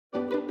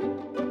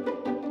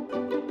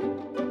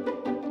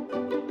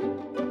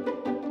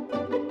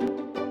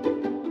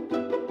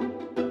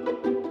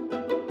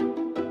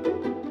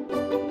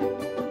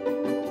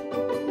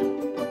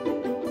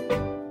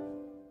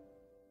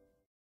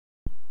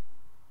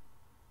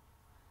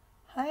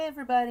Hi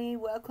everybody,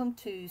 welcome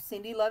to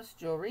Cindy Loves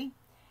Jewelry,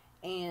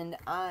 and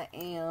I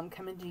am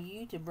coming to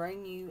you to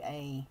bring you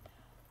a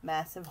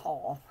massive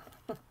haul.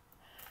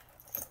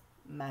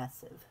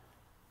 Massive.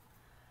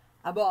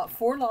 I bought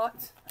 4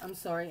 lots. I'm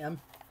sorry, I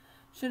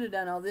should have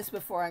done all this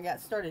before I got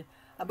started.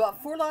 I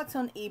bought 4 lots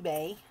on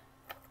eBay,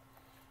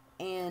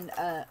 and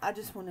I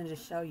just wanted to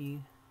show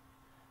you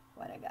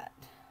what I got.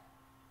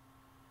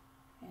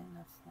 And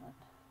that's not...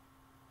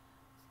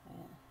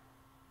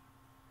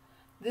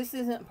 This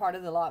isn't part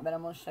of the lot, but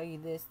I'm going to show you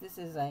this. This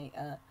is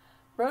a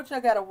brooch I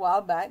got a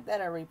while back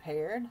that I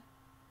repaired.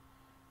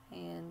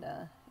 And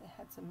it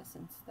had some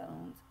missing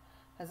stones.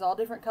 Has all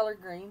different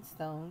colored green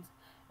stones.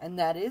 And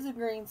that is a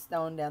green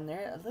stone down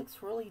there. It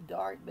looks really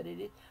dark, but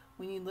it is,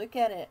 when you look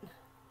at it,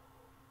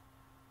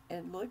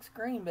 it looks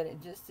green, but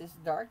it just is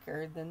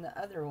darker than the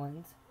other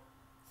ones.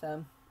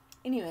 So,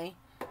 anyway,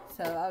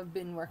 so I've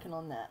been working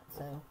on that.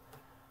 So,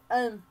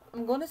 I'm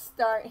going to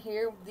start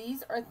here.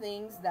 These are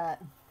things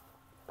that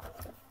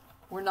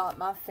were not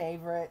my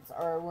favorites,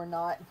 or were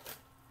not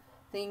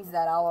things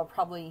that I will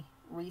probably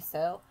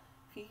resell.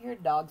 If you hear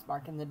dogs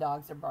barking, the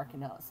dogs are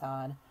barking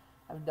outside.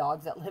 I have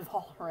dogs that live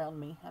all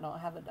around me. I don't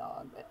have a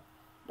dog, but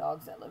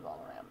dogs that live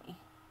all around me.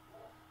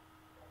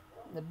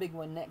 The big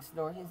one next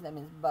door, his name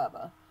is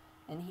Bubba,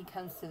 and he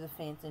comes to the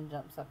fence and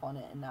jumps up on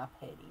it, and I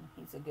pet him.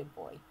 He's a good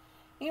boy.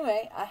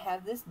 Anyway, I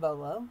have this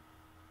bolo,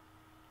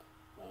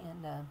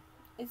 and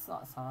it's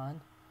not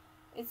signed.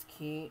 It's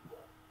cute.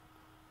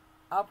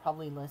 I'll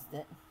probably list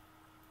it.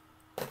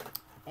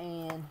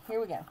 And here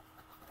we go.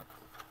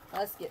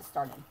 Let's get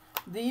started.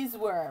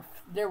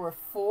 There were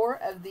 4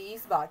 of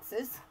these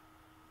boxes.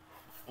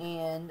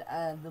 And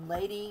the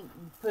lady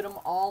put them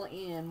all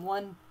in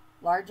one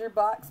larger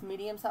box,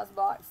 medium-sized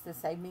box, to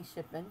save me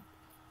shipping.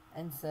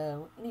 And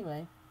so,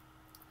 anyway.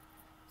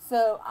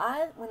 So,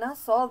 when I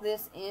saw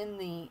this in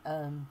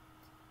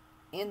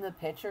the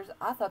pictures,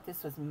 I thought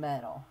this was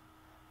metal.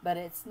 But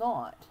it's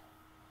not.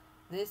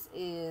 This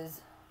is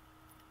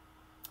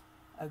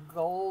a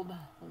gold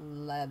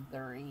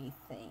leathery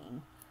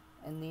thing,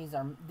 and these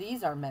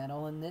are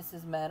metal, and this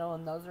is metal,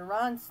 and those are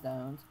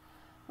rhinestones.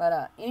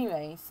 But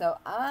anyway, so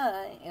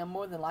I am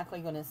more than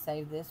likely going to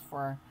save this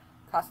for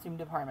costume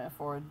department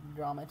for a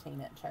drama team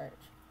at church.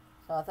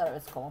 So I thought it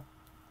was cool.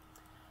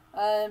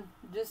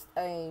 Just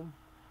a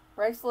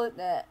bracelet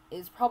that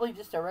is probably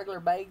just a regular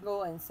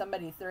bagel, and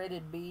somebody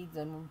threaded beads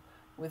and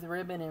with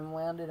ribbon and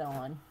wound it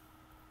on.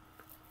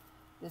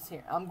 This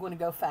here, I'm going to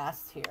go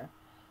fast here.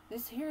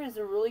 This here is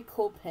a really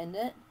cool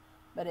pendant,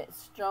 but it's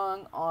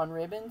strung on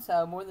ribbon,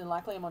 so more than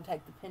likely I'm going to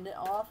take the pendant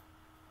off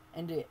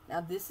and do it.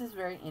 Now, this is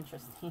very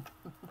interesting.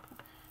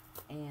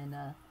 And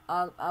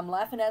I'm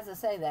laughing as I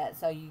say that,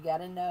 so you got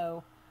to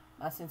know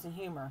my sense of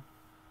humor.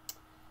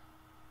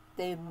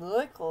 They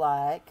look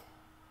like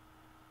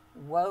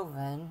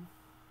woven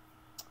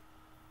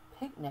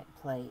picnic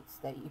plates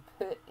that you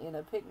put in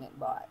a picnic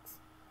box.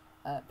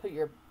 Put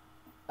your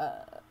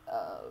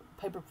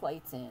paper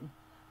plates in,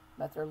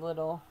 but they're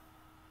little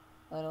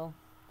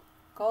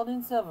gold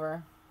and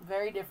silver.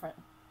 Very different.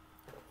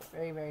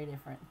 Very, very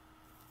different.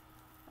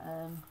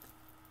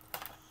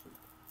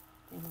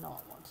 Did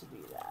not want to do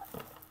that.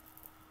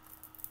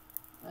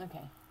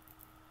 Okay.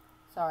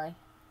 Sorry.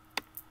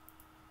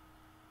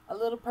 A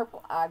little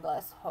purple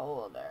eyeglass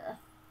holder.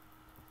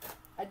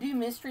 I do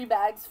mystery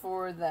bags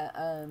for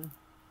the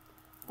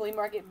flea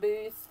market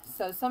booths,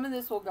 so some of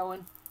this will go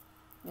in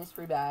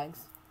mystery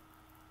bags.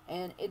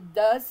 And it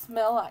does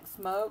smell like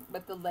smoke,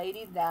 but the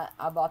lady that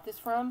I bought this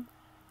from,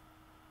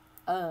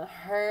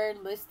 her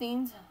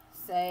listings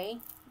say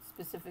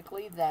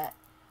specifically that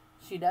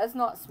she does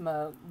not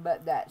smoke,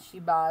 but that she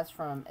buys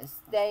from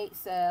estate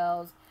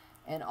sales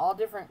and all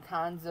different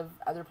kinds of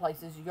other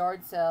places,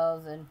 yard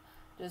sales, and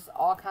just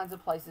all kinds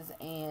of places,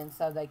 and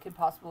so they could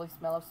possibly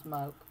smell of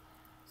smoke.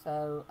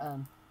 So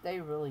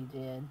they really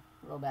did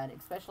real bad,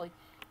 especially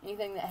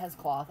anything that has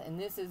cloth. And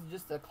this is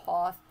just a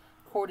cloth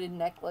corded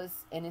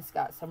necklace, and it's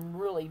got some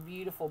really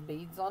beautiful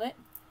beads on it.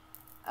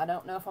 I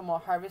don't know if I'm going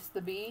to harvest the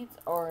beads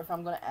or if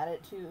I'm going to add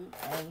it to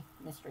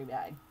a mystery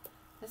bag.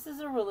 This is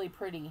a really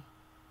pretty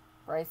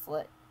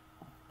bracelet.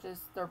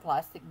 Just, they're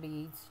plastic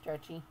beads,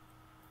 stretchy,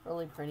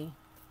 really pretty.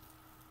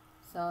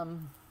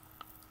 Some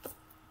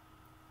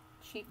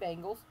cheap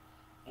bangles.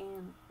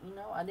 And, you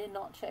know, I did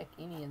not check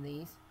any of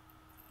these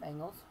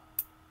bangles.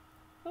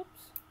 Oops.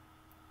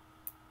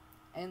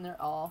 And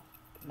they're all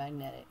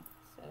magnetic.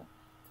 So,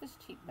 just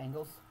cheap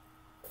bangles.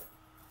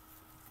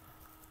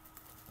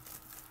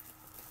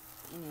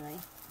 Anyway,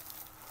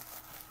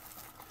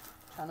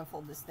 trying to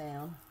fold this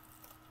down.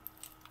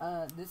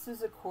 This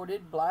is a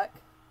corded black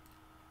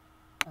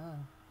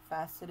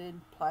faceted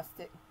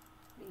plastic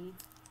bead.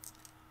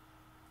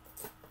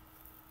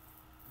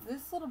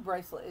 This little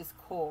bracelet is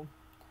cool.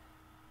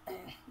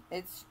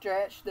 It's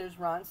stretched. There's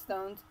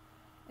rhinestones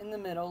in the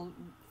middle.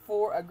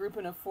 A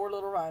grouping of 4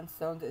 little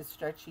rhinestones. It's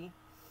stretchy.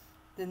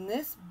 Then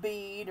this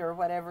bead, or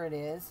whatever it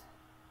is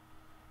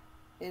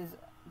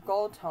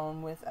gold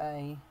tone with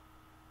a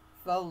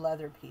faux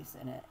leather piece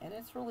in it, and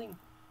it's really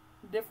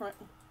different.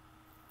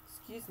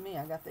 Excuse me,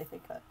 I got the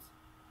hiccups.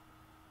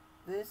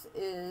 This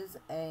is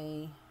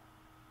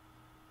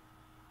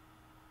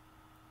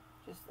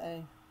just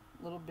a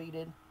little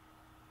beaded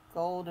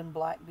gold and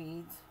black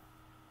beads.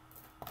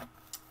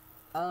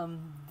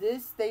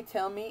 This, they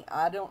tell me,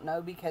 I don't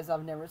know because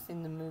I've never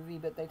seen the movie,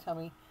 but they tell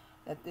me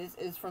that this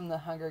is from the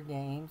Hunger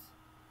Games.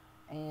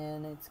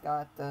 And it's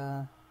got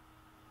the,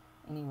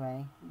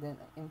 anyway, the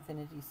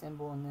infinity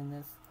symbol, and then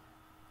this,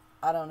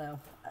 I don't know.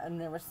 I've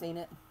never seen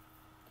it.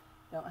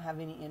 Don't have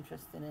any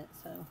interest in it,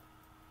 so.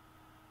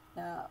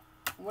 Now,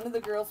 one of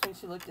the girls, when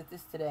she looked at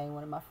this today,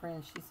 one of my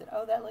friends, she said,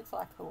 oh, that looks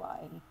like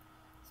Hawaii.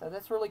 So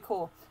that's really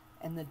cool.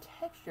 And the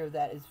texture of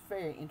that is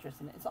very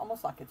interesting. It's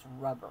almost like it's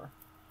rubber.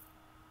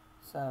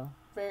 So,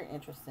 very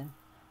interesting.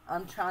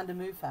 I'm trying to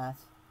move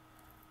fast.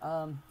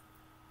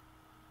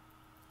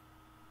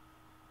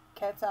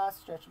 Cat's eye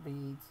stretch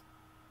beads.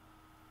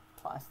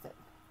 Plastic.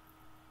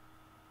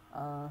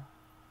 2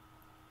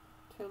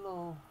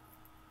 little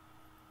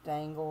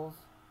dangles.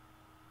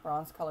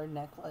 Bronze colored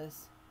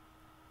necklace.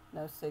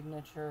 No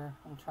signature.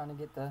 I'm trying to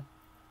get the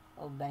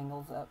little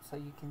dangles up so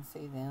you can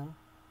see them.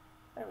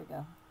 There we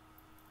go.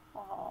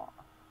 Oh,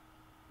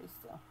 be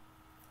still.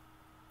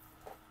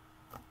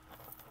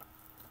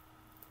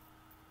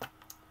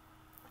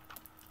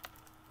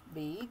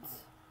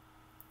 Beads.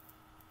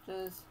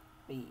 Just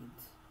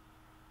beads.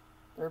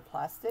 They're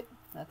plastic.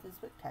 Nothing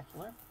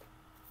spectacular.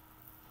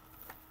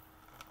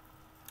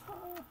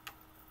 Oh,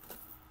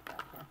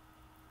 back here.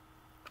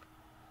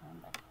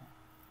 And back here.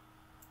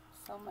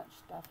 So much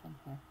stuff in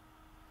here.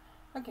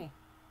 Okay.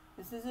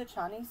 This is a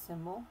Chinese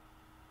symbol.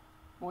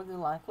 More than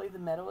likely the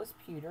metal is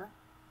pewter.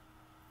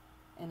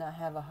 And I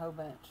have a whole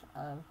bunch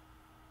of,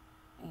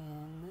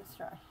 and this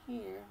right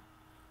here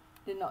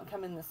did not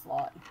come in this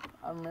lot.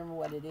 I remember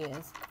what it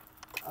is.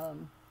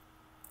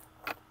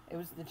 It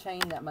was the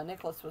chain that my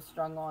necklace was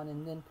strung on,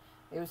 and then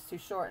it was too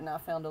short, and I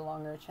found a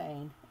longer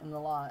chain in the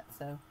lot,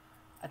 so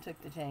I took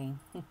the chain.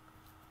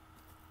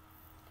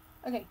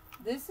 Okay,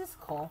 this is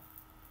cool.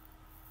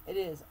 It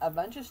is a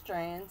bunch of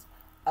strands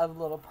of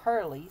little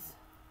pearlies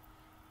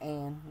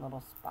and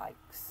little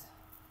spikes,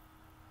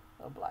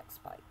 little black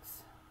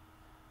spikes,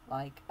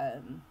 like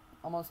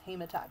almost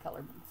hematite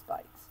colored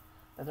spikes,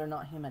 but they're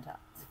not hematites.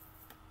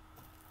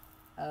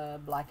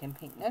 Black and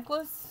pink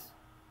necklace,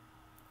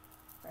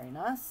 very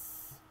nice.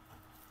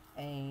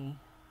 A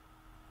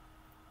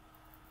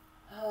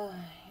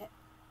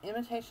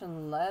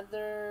imitation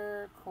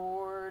leather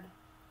cord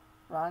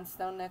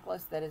rhinestone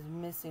necklace that is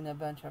missing a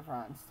bunch of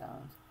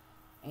rhinestones,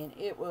 and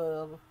it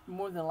will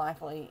more than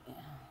likely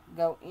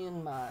go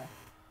in my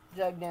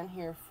jug down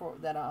here for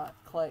that I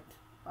collect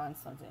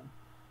rhinestones in.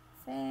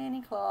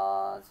 Santa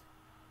Claus.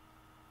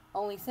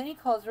 Only Santa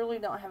Claus really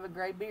don't have a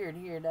gray beard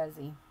here, does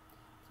he?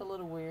 It's a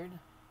little weird.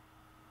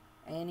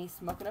 And he's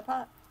smoking a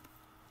pipe.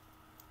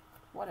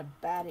 What a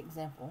bad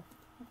example.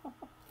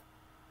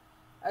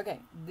 Okay,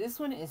 this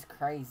one is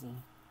crazy.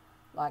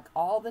 Like,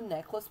 all the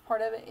necklace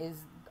part of it is,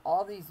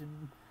 all these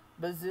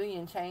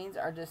bazillion chains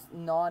are just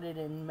knotted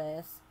and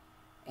mess.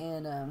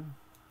 And,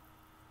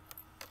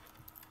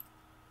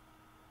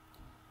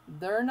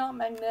 they're not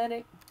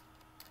magnetic.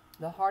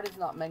 The heart is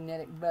not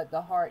magnetic, but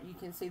the heart, you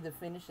can see the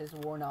finish is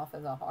worn off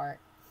of the heart.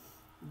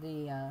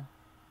 The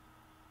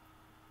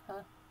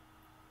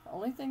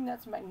only thing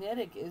that's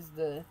magnetic is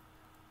the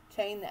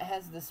chain that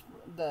has the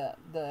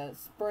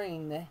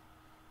spring,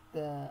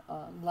 the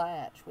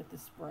latch with the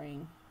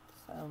spring.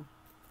 So,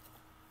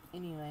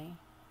 anyway,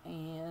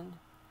 and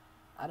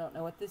I don't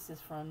know what this is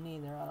from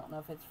neither. I don't know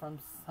if it's from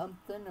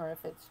something or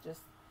if it's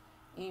just,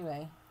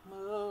 anyway,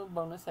 oh,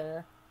 bonus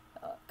hair.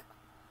 Look,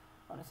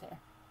 bonus hair.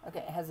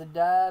 Okay, it has a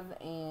dove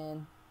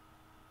and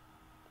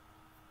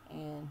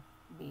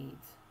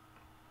beads.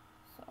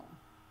 So,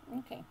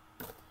 okay.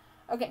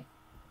 Okay,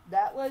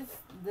 that was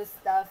the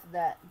stuff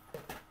that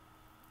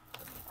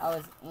I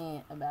was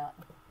about.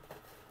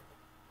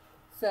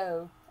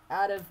 So,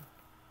 out of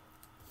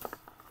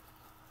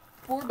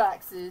 4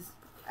 boxes,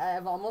 I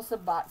have almost a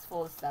box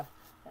full of stuff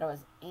that I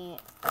was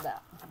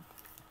about.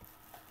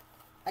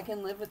 I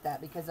can live with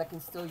that because I can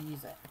still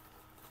use it.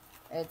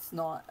 It's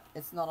not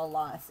a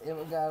loss. It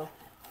will go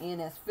in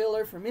as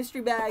filler for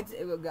mystery bags.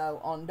 It will go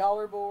on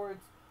dollar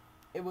boards.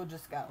 It will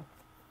just go.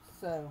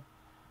 So,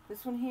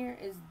 this one here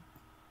is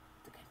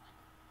the good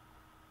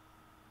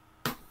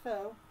one.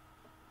 So,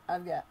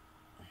 I've got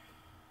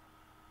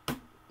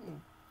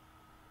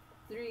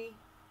 3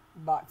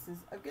 boxes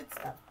of good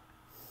stuff.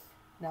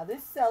 Now,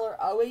 this seller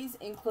always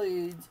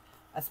includes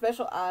a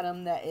special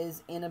item that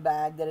is in a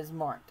bag that is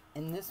marked.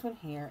 And this one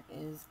here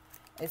is,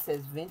 it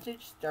says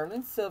vintage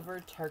sterling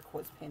silver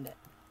turquoise pendant.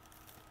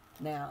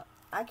 Now,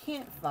 I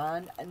can't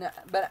find,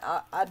 but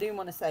I do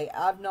want to say,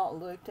 I've not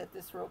looked at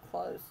this real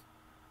close,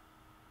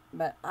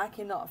 but I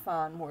cannot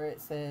find where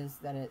it says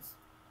that it's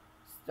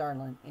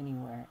sterling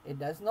anywhere. It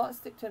does not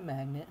stick to a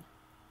magnet.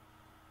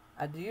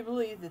 I do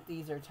believe that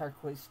these are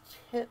turquoise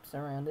chips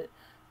around it.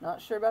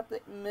 Not sure about the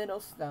middle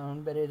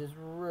stone, but it is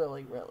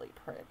really, really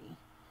pretty.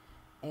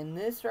 And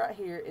this right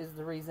here is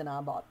the reason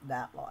I bought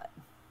that lot.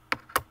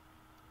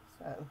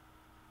 So,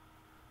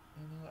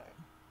 anyway.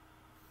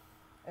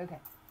 Okay.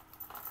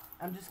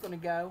 I'm just going to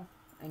go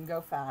and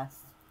go fast.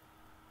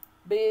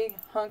 Big,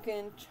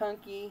 hunkin',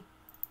 chunky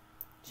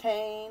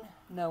chain.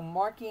 No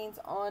markings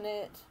on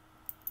it.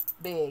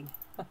 Big.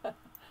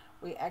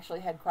 We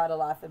actually had quite a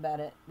laugh about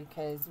it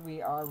because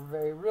we are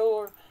very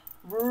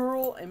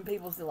rural and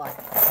people still like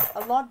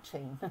a log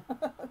chain.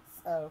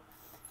 So,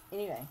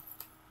 anyway.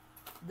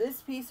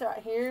 This piece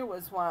right here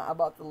was why I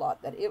bought the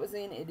lot that it was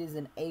in. It is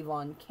an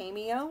Avon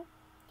Cameo.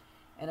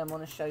 And I'm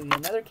going to show you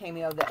another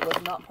Cameo that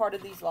was not part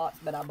of these lots,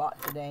 but I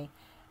bought today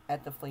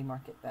at the flea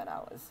market that I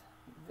was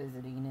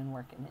visiting and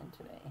working in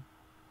today.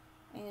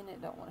 And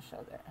it don't want to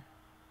show there.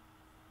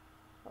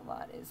 The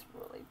light is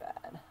really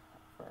bad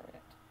for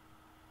it.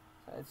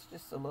 So it's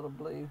just a little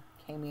blue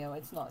Cameo.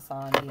 It's not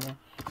signed either.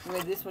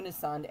 Anyway, this one is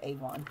signed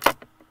Avon.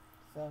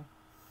 So,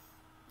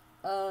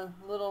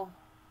 little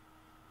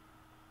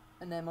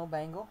enamel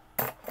bangle.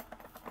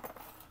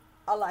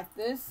 I like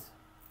this.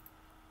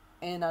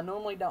 And I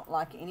normally don't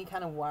like any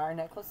kind of wire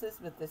necklaces,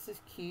 but this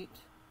is cute.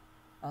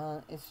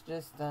 It's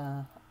just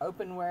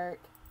open work,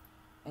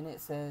 and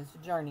it says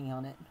Journey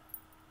on it.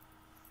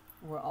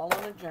 We're all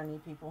on a journey,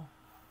 people.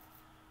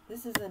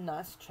 This is a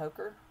nice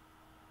choker,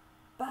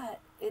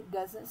 but it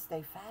doesn't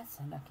stay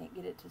fastened. I can't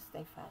get it to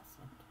stay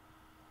fastened.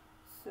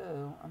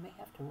 So, I may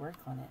have to work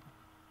on it.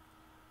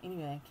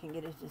 Anyway, I can't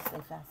get it to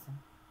stay fastened.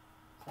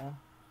 So,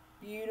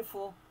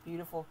 beautiful,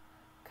 beautiful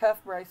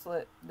cuff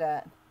bracelet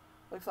that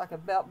looks like a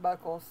belt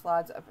buckle,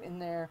 slides up in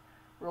there,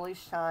 really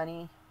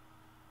shiny,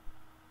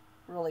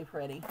 really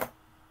pretty.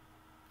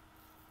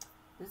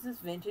 This is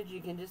vintage,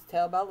 you can just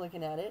tell by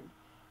looking at it.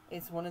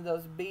 It's one of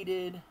those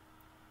beaded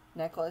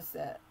necklace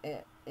that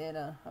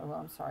oh,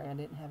 I'm sorry, I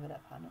didn't have it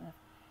up high enough.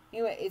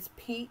 Anyway, it's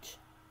peach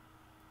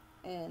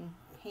and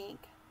pink.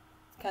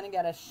 It's kind of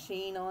got a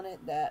sheen on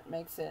it that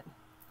makes it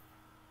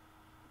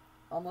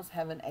almost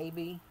have an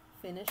AB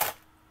finish.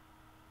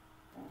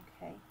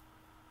 Okay.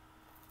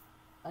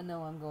 I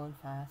know I'm going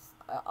fast.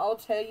 I'll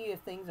tell you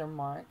if things are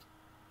marked.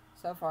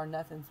 So far,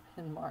 nothing's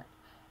been marked.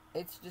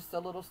 It's just a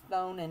little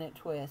stone and it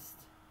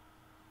twists.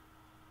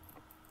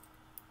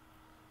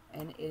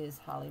 And it is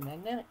highly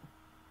magnetic.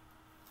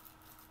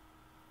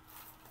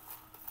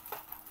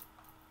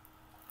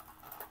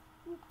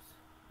 Oops.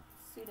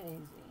 See daisy.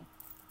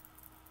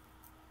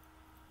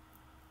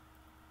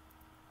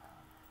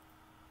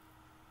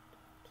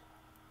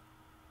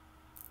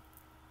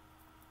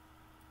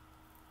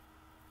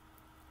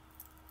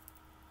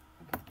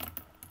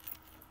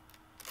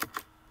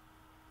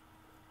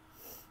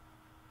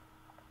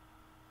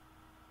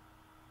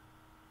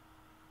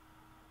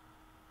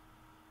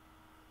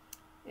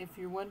 If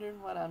you're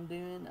wondering what I'm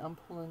doing, I'm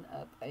pulling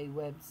up a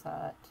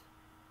website.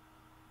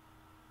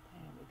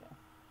 There we go.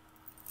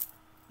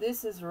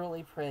 This is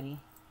really pretty.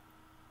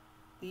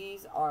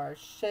 These are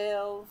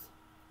shells,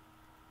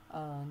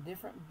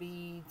 different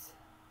beads.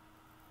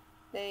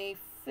 They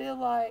feel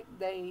like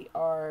they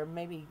are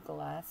maybe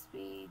glass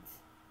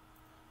beads,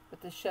 but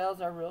the shells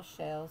are real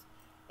shells.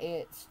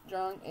 It's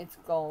strung, it's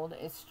gold,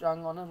 it's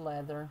strung on a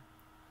leather.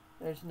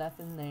 There's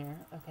nothing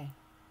there. Okay,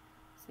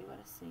 see what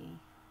I see.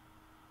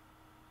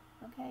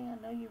 Okay, I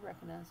know you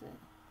recognize it.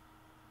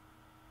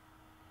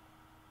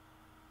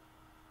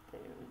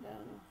 There we go.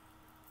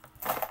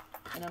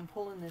 And I'm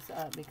pulling this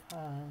up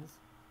because,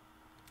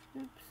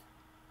 oops,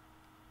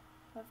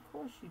 of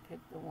course you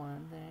picked the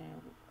one there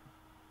we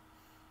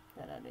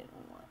go, that I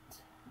didn't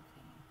want.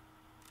 Okay,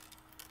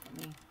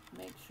 let me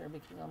make sure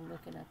because I'm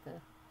looking at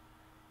the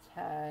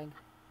tag.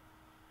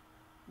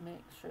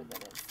 Make sure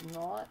that it's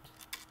not.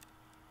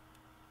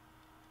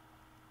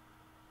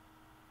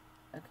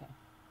 Okay.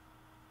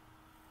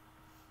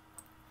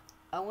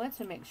 I want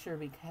to make sure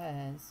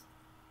because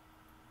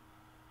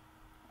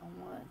I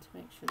want to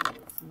make sure that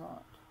it's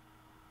not.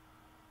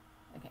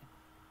 Okay.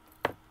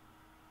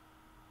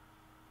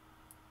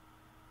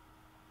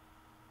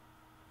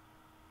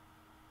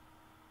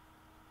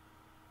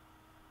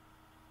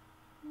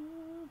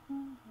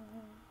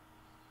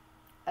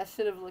 I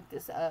should have looked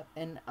this up,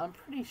 and I'm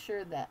pretty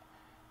sure that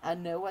I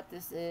know what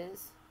this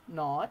is.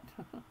 Not.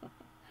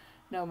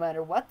 No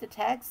matter what the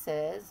tag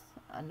says,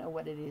 I know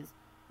what it is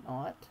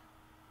not.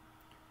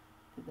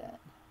 Do that.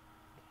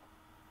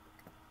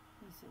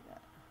 Let me see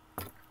that.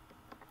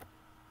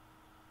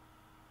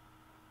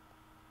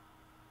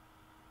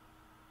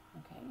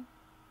 Okay.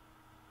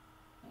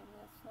 Maybe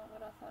that's not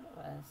what I thought it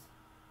was.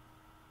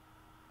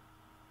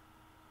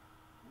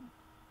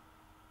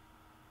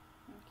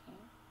 Okay.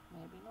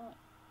 Maybe not.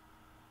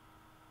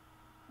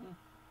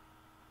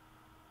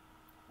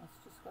 Let's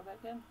just go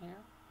back in here.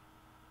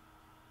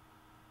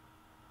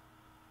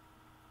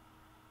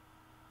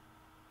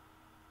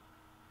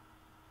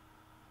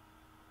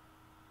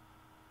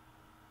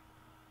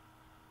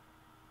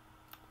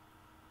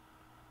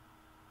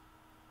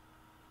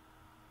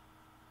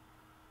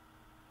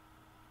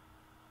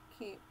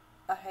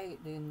 I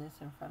hate doing this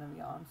in front of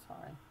y'all. I'm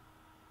sorry.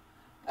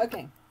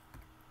 Okay.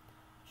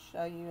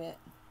 Show you it.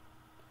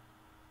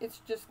 It's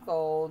just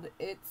gold.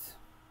 It's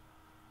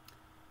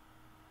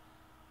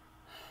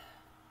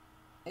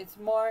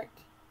marked.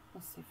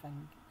 Let's see if I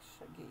can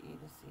get you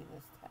to see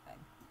this tag.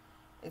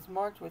 It's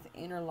marked with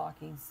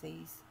interlocking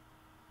C's,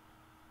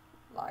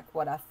 like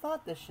what I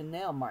thought the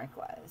Chanel mark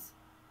was.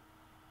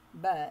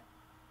 But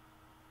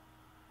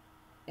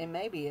it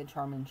may be a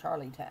Charming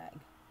Charlie tag.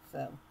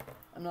 So,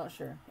 I'm not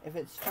sure. If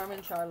it's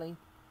Charming Charlie.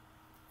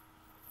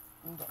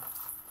 Okay.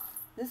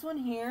 This one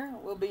here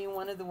will be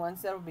one of the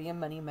ones that will be a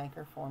money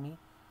maker for me.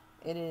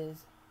 It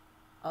is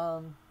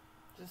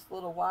just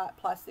little white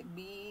plastic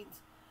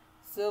beads,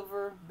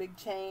 silver, big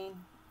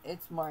chain.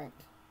 It's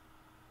marked.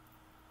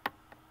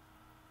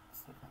 Let's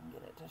see if I can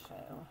get it to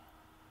show.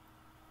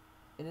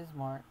 It is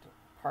marked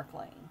Park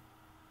Lane.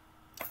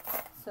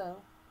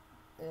 So,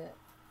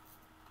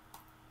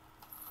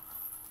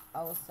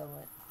 I will sell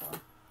it for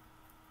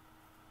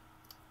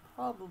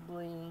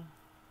probably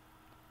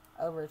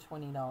over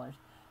 $20.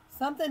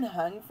 Something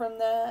hung from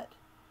that,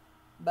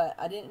 but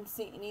I didn't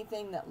see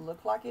anything that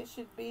looked like it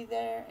should be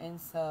there,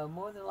 and so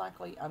more than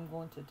likely I'm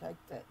going to take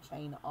that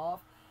chain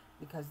off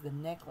because the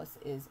necklace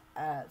is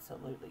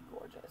absolutely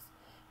gorgeous.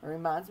 It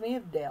reminds me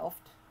of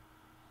Delft,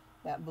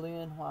 that blue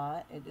and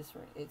white.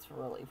 It's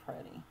really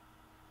pretty.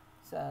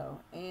 So,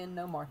 and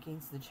no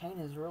markings. The chain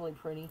is really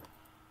pretty,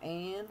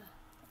 and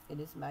it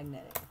is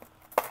magnetic.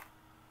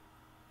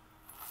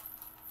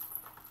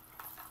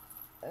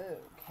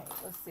 Okay,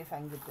 let's see if I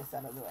can get this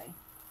out of the way.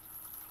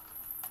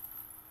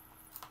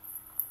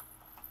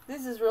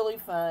 This is really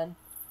fun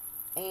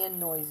and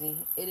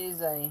noisy. It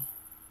is a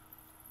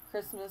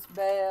Christmas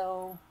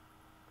bell,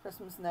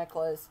 Christmas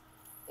necklace.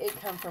 It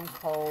comes from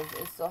Kohl's.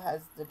 It still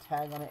has the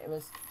tag on it. It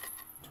was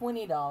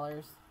 $20.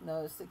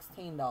 No,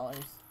 $16.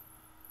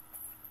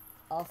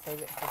 I'll save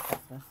it for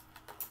Christmas.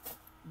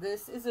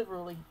 This is a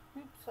really...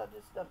 Oops, I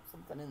just dumped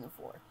something in the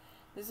floor.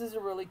 This is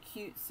a really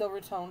cute silver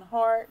tone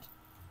heart.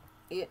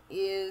 It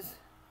is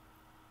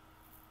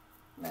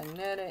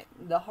magnetic.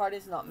 The heart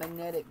is not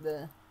magnetic.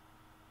 The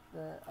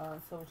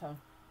silver tone.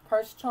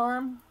 Purse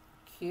charm.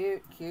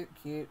 Cute, cute,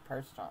 cute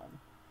purse charm.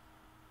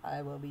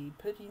 I will be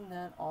putting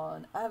that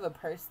on. I have a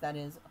purse that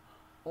is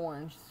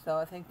orange, so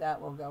I think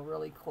that will go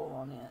really cool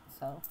on it.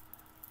 So,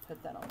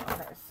 put that on my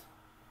purse.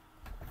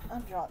 I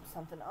dropped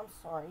something. I'm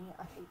sorry.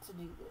 I hate to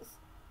do this.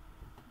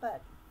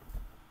 But,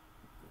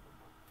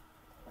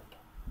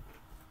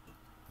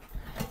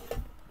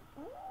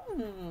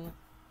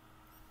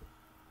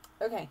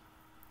 okay.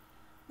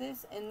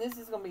 This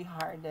is going to be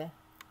hard to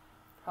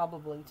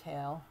probably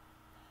tell.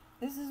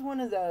 This is one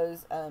of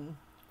those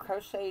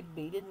crocheted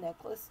beaded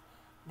necklace.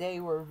 They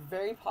were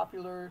very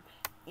popular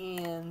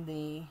in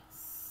the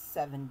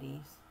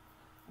 70s.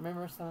 I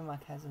remember some of my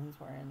cousins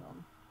wearing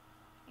them.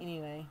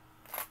 Anyway,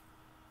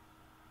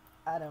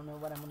 I don't know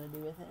what I'm going to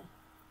do with it.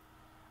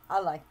 I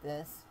like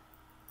this.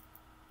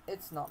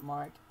 It's not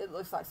marked. It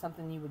looks like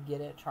something you would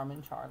get at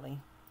Charming Charlie.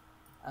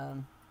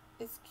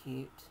 It's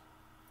cute.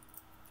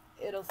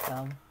 It'll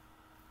sell.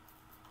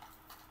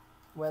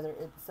 Whether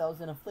it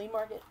sells in a flea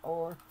market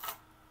or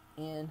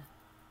in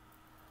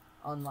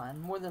online.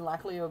 More than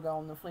likely it'll go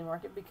on the flea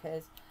market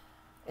because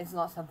it's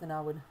not something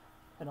I would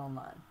put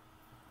online.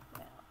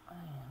 Now, I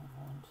am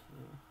going to...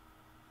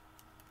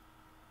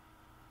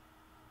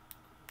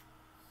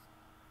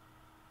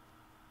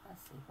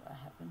 Let's see what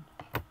happened.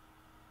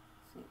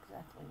 See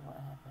exactly what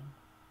happened.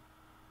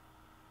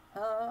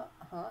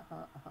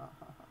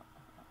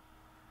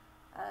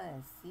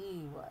 I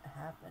see what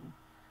happened.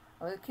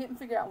 I couldn't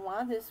figure out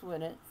why this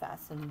wouldn't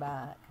fasten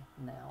back.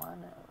 Now I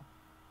know.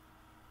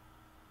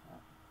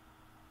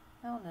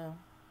 Oh no.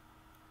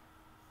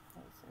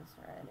 This is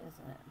red,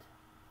 isn't it?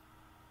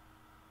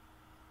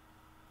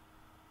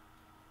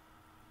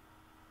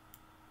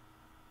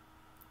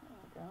 There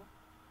we go.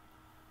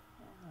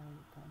 Now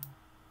you can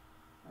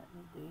let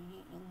me do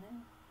you in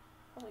there.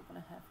 Probably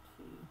gonna have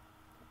to.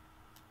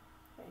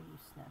 There, you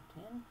snapped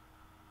in.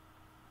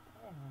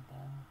 There we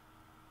go.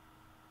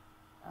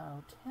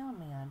 Oh, tell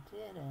me I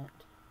didn't.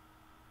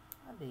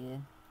 I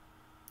did.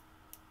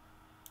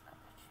 I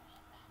put you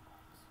in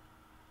backwards.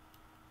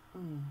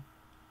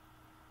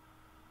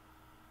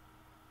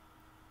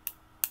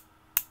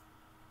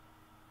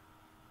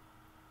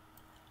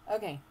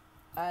 Okay.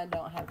 I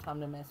don't have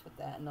time to mess with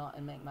that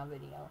and make my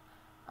video.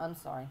 I'm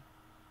sorry.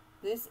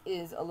 This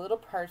is a little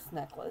purse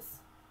necklace.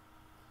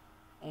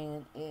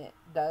 And it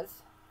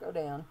does go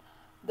down.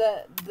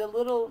 The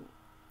little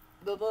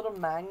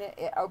magnet,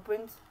 it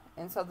opens.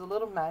 And so the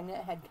little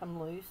magnet had come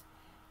loose,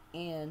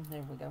 and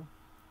there we go.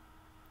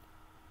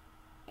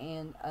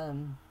 And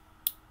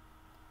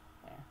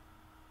there.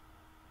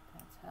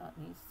 That's how it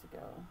needs to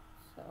go.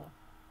 So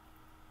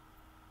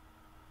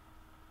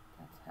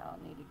that's how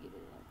I need to get it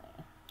in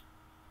there.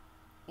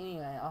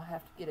 Anyway, I'll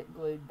have to get it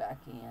glued back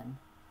in.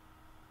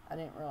 I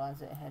didn't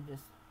realize it had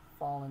just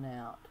fallen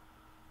out.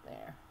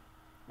 There.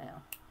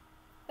 Now.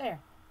 There.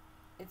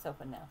 It's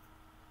open now.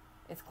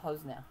 It's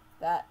closed now.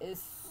 That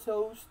is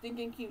so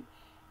stinking cute.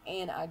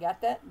 And I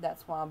got that.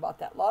 That's why I bought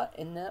that lot.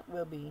 And that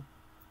will be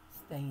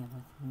staying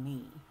with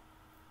me.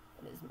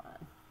 It is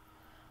mine.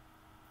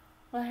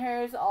 My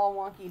hair is all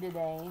wonky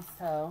today.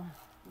 So,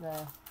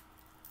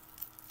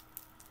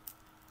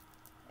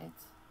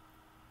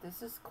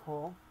 this is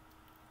cool.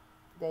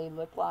 They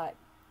look like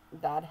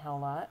dyed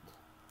howlite.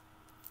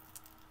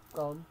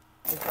 Gold.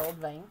 With gold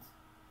veins.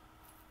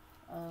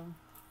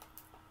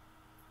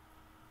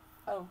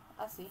 Oh,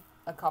 I see.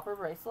 A copper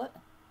bracelet.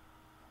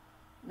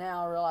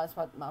 Now I realize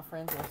what my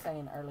friends were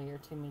saying earlier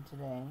to me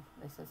today.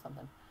 They said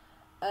something.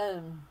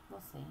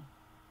 Let's see.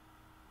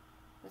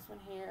 This one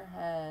here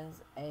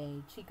has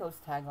a Chico's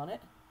tag on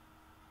it.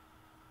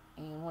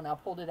 And when I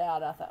pulled it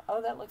out, I thought,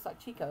 oh, that looks like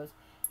Chico's.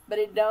 But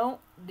it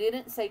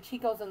didn't say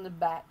Chico's on the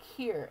back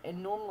here.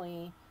 And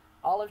normally,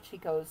 all of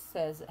Chico's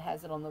says it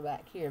has it on the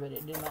back here, but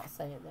it did not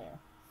say it there.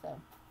 So,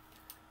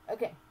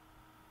 okay.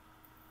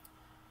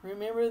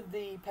 Remember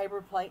the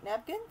paper plate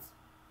napkins?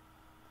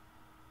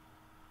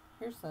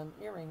 Here's some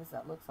earrings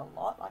that looks a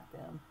lot like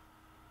them.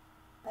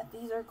 But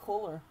these are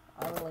cooler.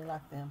 I really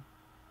like them.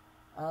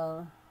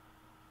 A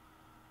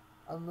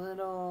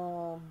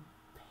little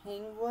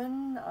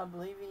penguin, I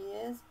believe he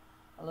is.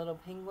 A little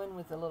penguin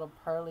with a little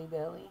pearly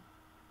belly.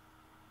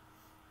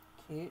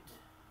 Cute.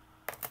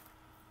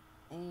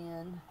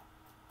 And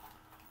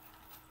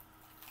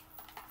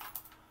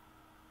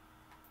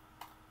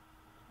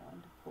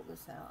trying to pull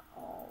this out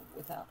all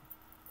without.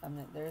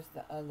 There's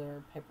the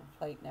other paper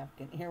plate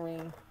napkin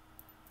earring.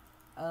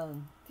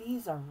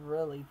 These are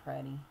really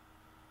pretty.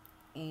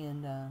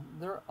 And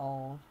they're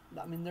old.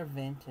 I mean, they're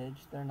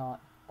vintage. They're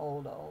not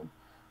old.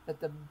 But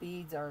the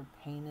beads are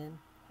painted.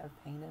 Have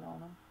painted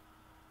on them.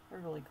 They're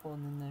really cool.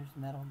 And then there's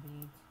metal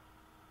beads.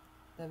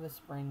 They have a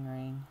spring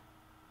ring.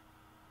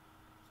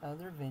 So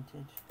they're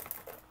vintage.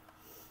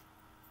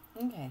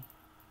 Okay.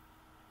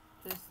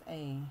 Just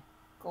a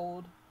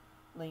gold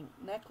link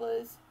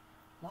necklace.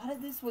 A lot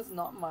of this was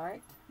not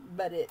marked.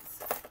 But it's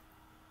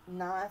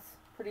nice.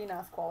 Pretty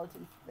nice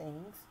quality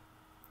things.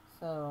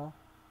 So,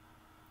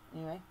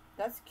 anyway.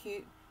 That's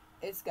cute.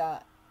 It's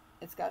got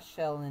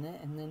shell in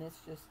it. And then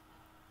it's just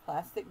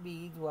plastic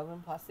beads.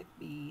 Woven plastic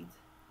beads.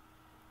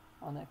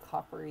 On a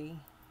coppery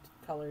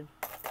colored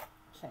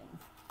chain.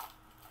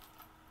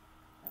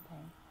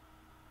 Okay.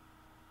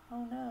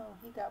 Oh no,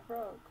 he got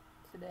broke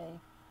today.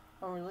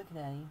 When we're looking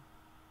at him.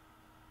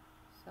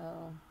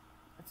 So,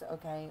 it's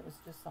okay. It was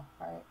just a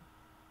heart.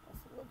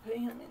 We'll put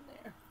him in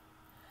there.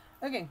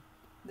 Okay.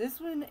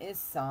 This one is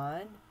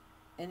signed.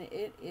 And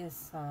it is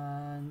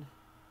signed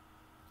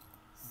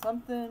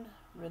something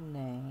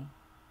Renee.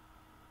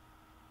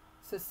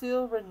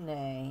 Cecile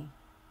Renee.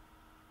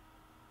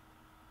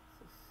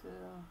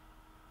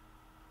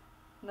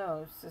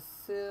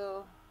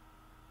 Cecile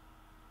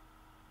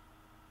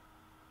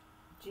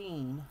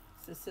Jean.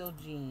 Cecile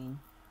Jean.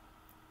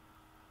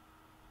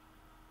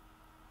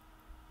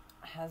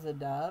 Has a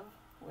dove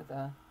with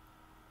a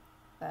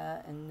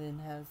that, and then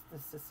has the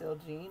Cecile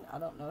Jean. I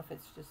don't know if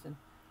it's just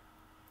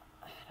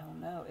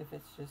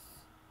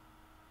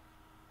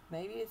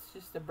maybe it's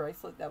just a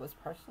bracelet that was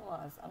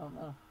personalized. I don't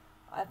know.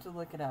 I have to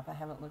look it up. I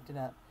haven't looked it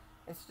up.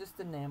 It's just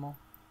enamel.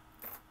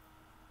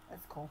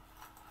 That's cool.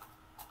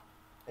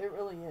 It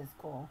really is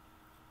cool.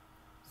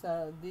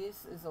 So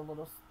this is a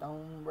little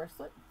stone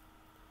bracelet.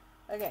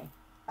 Okay.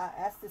 I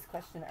asked this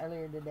question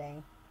earlier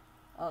today.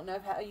 I don't know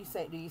how you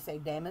say it. Do you say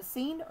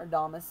Damascene or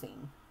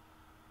Damascene?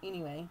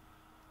 Anyway,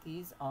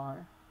 these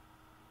are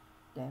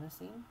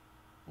Damascene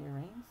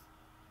earrings.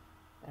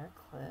 They're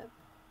clip.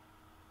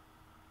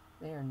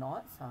 They are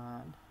not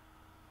signed.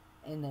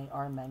 And they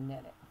are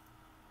magnetic.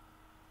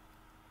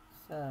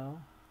 So,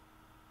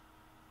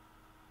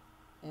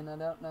 and I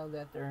don't know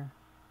that they're,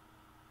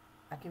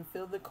 I can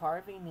feel the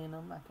carving in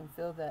them. I can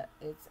feel that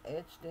it's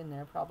etched in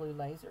there, probably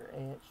laser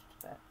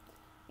etched. But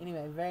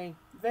anyway, very,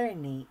 very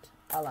neat.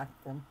 I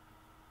like them.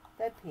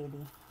 They're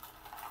pretty.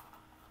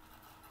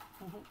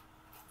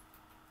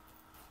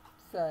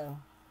 So,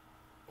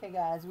 okay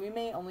guys, we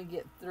may only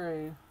get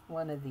through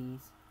one of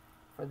these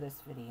for this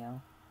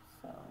video.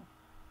 So,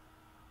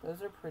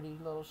 those are pretty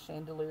little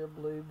chandelier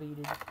blue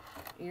beaded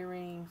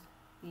earrings.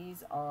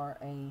 These are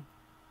a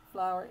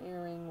flower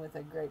earring with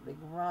a great big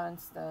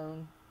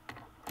rhinestone.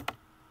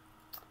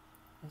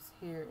 This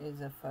here is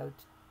a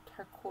faux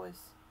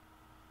turquoise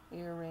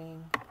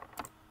earring.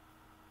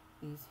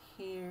 These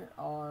here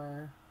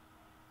are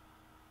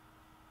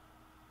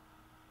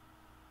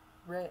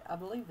red, I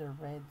believe they're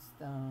red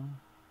stone.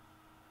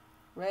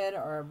 Red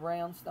or a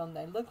brown stone.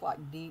 They look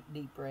like deep,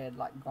 deep red,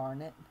 like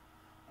garnet.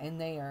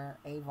 And they are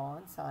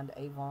Avon, signed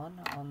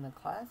Avon on the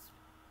clasp.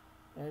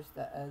 There's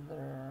the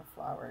other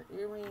flower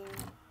earring.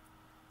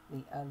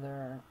 The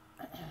other,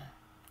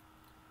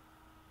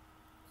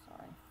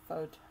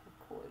 faux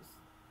turquoise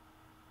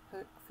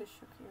fish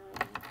hook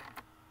earring.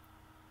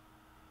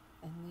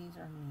 And these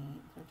are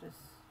neat. They're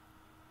just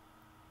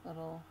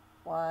little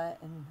white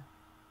and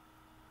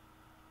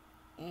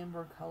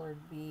amber colored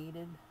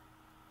beaded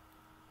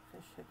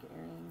fish hook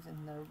earrings.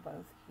 And they're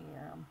both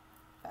here. I'm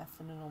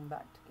fastening them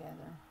back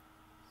together.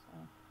 So,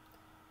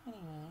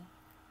 anyway.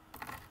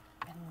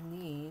 And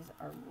these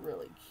are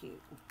really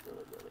cute.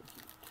 Really, really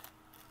cute.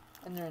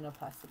 And they're in a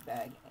plastic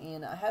bag.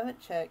 And I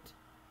haven't checked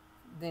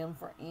them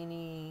for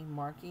any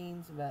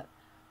markings, but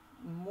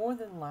more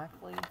than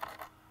likely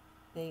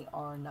they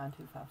are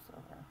 925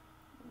 silver.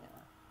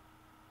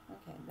 Yeah.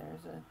 Okay,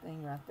 there's a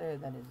thing right there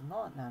that is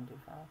not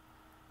 925.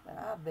 But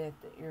I bet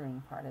the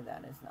earring part of that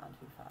is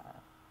 925.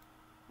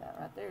 That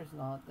right there is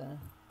not the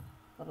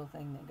little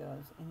thing that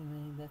goes.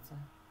 Anyway, that's a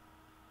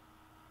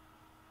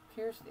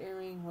pierced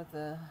earring with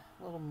a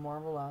little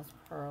marbleized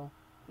pearl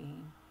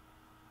bead.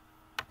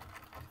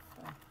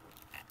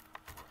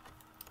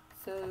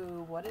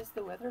 So what is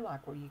the weather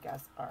like where you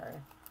guys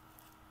are?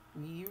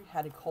 You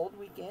had a cold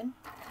weekend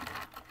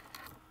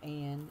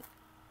and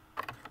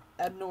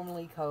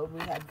abnormally cold.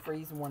 We had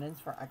freeze warnings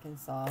for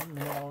Arkansas in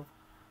the middle of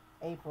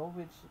April,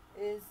 which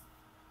is,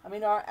 I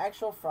mean, our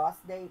actual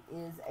frost date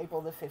is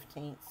April the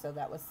 15th, so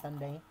that was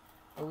Sunday.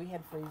 But we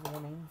had freeze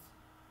warnings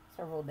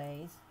several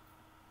days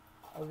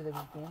over the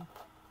weekend.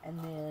 And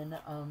then,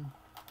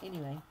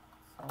 anyway,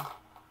 so,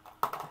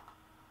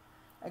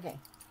 okay.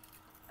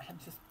 I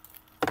just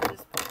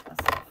pulled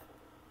myself.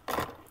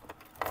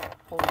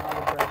 Pulling all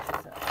the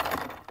brushes up.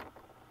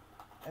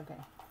 Okay.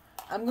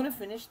 I'm going to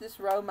finish this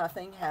row. My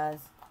thing has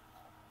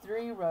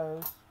 3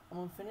 rows. I'm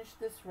going to finish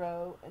this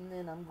row, and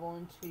then I'm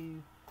going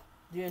to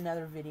do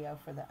another video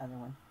for the other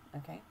one.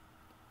 Okay?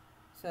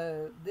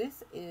 So,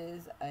 this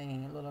is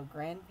a little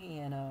grand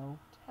piano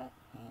tack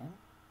pen.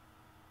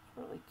 It's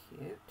really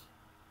cute.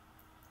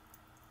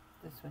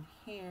 This one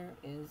here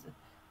is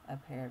a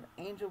pair of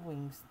Angel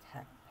Wings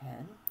tack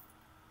pen.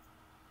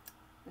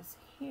 This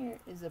here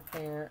is a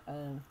pair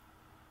of,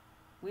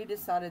 we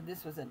decided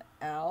this was an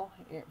owl,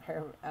 pair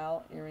of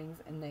owl earrings,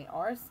 and they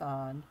are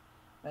signed,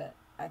 but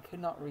I could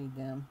not read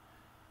them.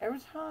 Every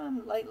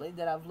time lately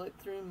that I've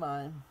looked through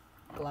my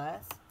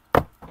glass,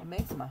 it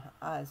makes my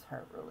eyes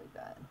hurt really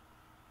bad.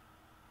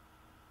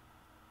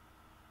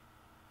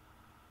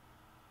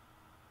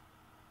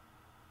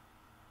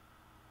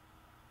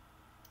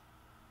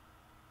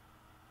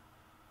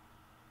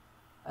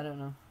 I don't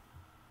know.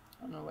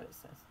 I don't know what it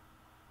says.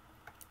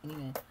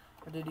 Anyway,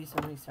 I have to do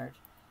some research.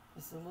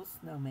 This is a little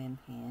snowman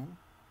pen.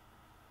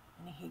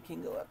 And he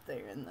can go up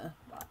there in the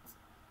box.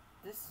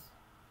 This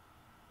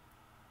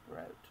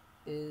brooch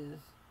is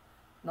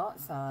not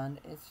signed.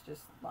 It's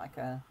just like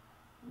a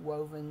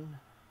woven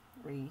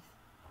wreath.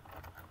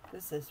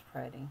 This is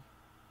pretty.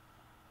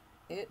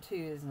 It too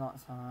is not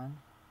signed.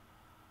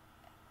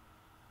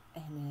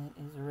 And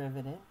it is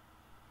riveted.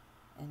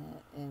 And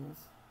it is,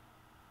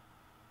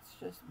 it's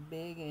just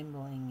big and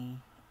blingy.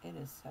 It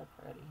is so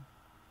pretty.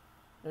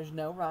 There's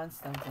no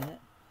rhinestones in it.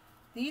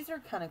 These are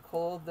kind of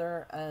cool.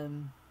 They're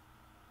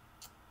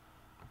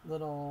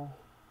little,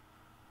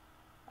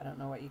 I don't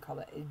know what you call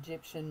it,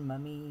 Egyptian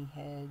mummy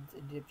heads,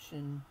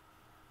 Egyptian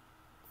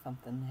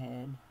something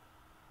head.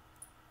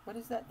 What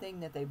is that thing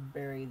that they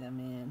bury them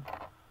in?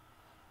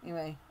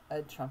 Anyway,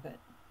 a trumpet.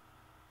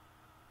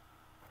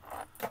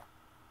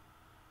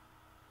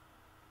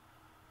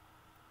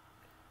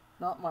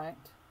 Not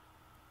marked.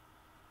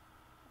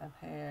 A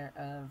pair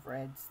of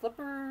red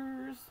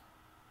slippers,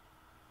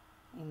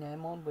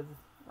 enameled with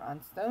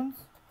rhinestones.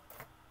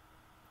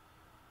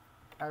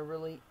 A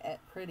really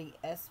pretty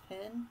S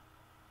pen,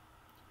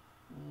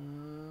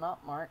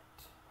 not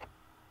marked.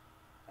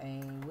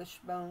 A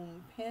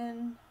wishbone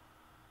pen,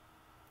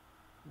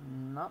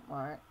 not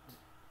marked.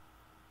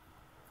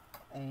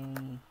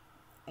 A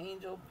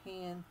angel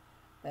pen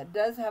that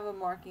does have a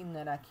marking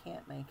that I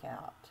can't make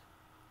out.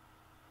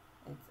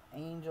 It's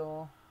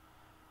angel,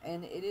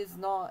 and it is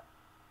not,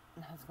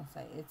 I was going to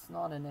say, it's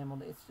not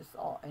enameled, it's just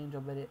all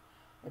angel, but it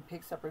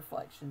picks up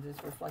reflections.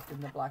 It's reflecting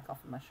the black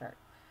off of my shirt.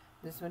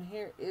 This one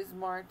here is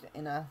marked,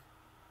 and I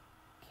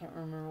can't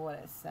remember what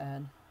it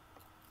said.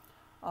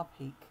 I'll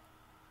peek.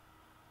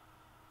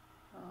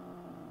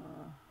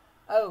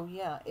 Oh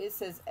yeah, it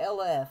says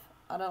LF.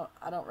 I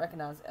don't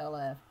recognize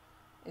LF.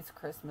 It's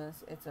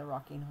Christmas. It's a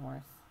rocking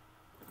horse.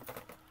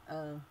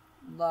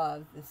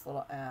 Love this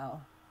little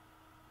owl.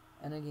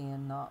 And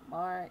again, not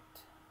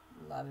marked.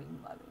 Loving,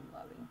 loving,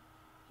 loving.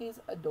 He's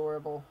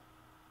adorable.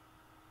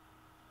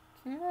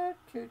 Cute,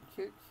 cute,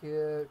 cute,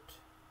 cute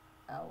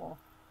owl.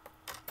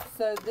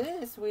 So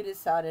this, we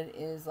decided,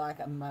 is like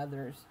a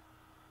mother's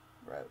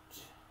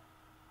brooch.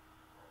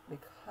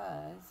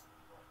 Because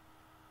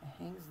it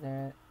hangs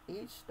there.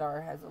 Each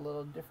star has a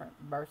little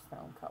different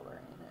birthstone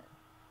color in it.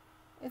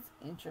 It's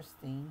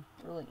interesting.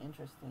 Really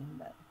interesting.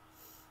 But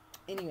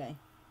anyway.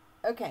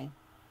 Okay.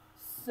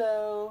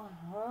 So.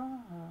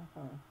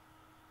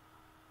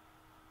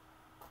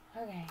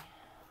 Okay.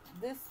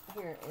 This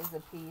here is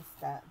a piece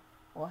that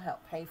will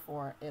help pay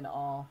for it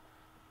all.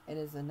 It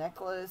is a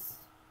necklace.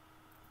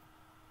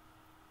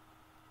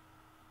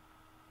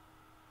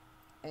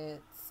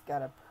 It's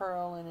got a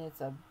pearl in it.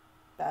 It's a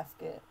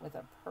basket with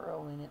a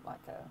pearl in it,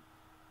 like a,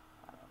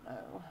 I don't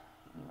know,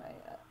 anyway,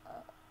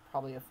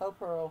 probably a faux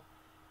pearl.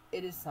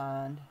 It is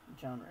signed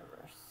Joan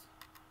Rivers.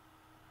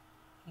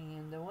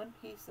 And the one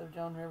piece of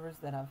Joan Rivers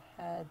that I've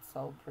had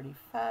sold pretty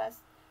fast,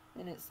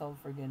 and it sold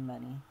for good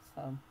money.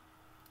 So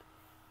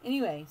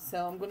anyway,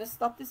 so I'm going to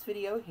stop this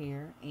video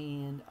here,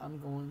 and I'm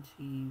going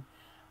to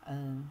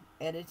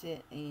edit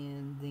it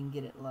and then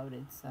get it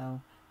loaded.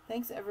 So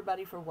thanks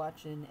everybody for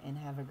watching, and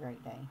have a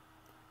great day.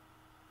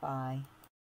 Bye.